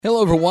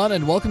Hello, everyone,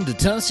 and welcome to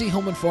Tennessee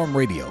Home and Farm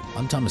Radio.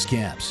 I'm Thomas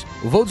Capps.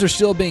 Votes are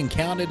still being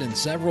counted in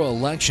several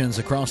elections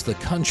across the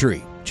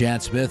country.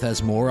 Chad Smith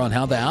has more on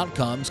how the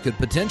outcomes could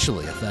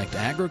potentially affect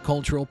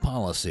agricultural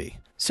policy.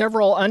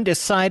 Several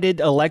undecided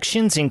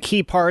elections in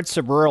key parts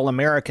of rural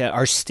America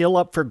are still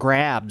up for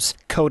grabs.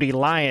 Cody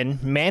Lyon,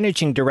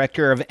 Managing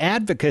Director of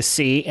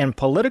Advocacy and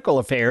Political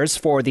Affairs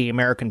for the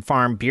American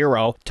Farm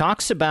Bureau,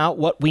 talks about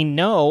what we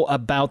know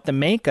about the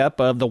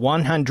makeup of the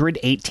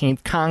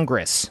 118th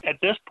Congress. At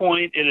this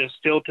point, it is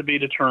still to be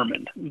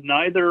determined.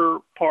 Neither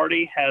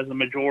party has a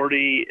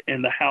majority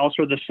in the House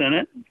or the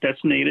Senate that's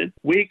needed.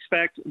 We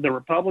expect the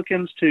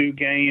Republicans to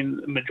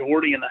gain a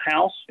majority in the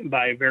House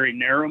by a very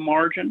narrow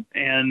margin,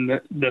 and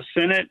the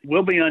Senate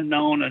will be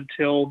unknown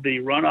until the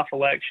runoff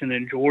election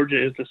in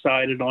Georgia is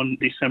decided on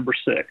December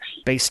 6th.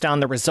 Based on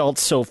the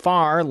results so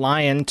far,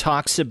 Lyon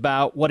talks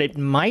about what it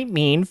might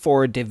mean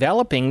for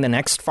developing the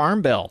next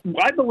farm bill.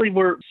 I believe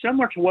we're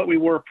similar to what we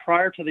were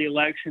prior to the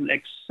election,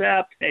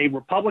 except a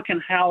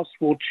Republican House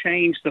will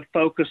change the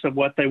focus of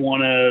what they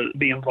want to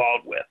be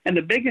involved with. And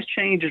the biggest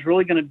change is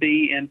really going to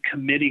be in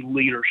committee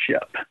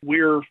leadership.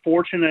 We're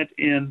fortunate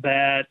in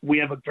that we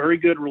have a very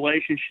good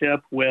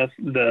relationship with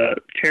the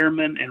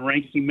chairman and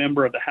ranking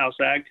member of the House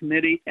Ag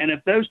Committee. And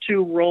if those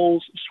two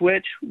roles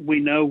switch, we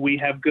know we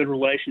have good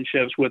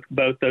relationships with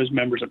both those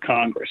members of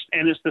Congress.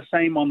 And it's the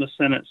same on the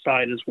Senate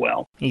side as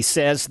well. He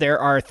says there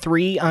are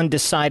 3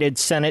 undecided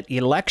Senate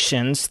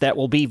elections that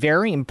will be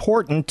very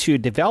important to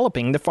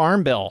developing the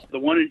Farm Bill. The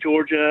one in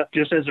Georgia,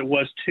 just as it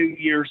was 2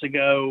 years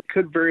ago,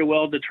 could very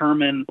well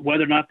determine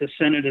whether or not the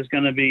Senate is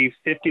going to be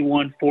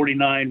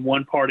 51-49,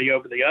 one party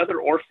over the other,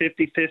 or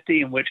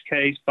 50-50, in which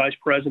case Vice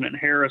President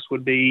Harris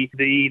would be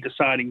the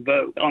deciding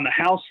vote. On the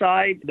House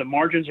side, the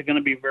margins are going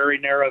to be very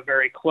narrow,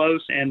 very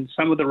close, and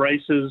some of the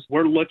races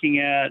we're looking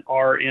at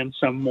are in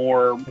some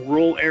more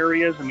rural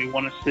areas, and we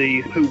want to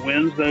see who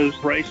wins those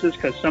races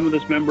because some of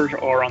those members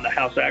are on the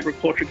House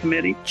Agriculture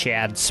Committee.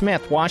 Chad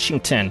Smith,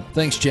 Washington.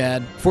 Thanks,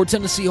 Chad. For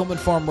Tennessee Home and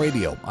Farm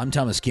Radio, I'm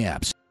Thomas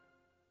Capps.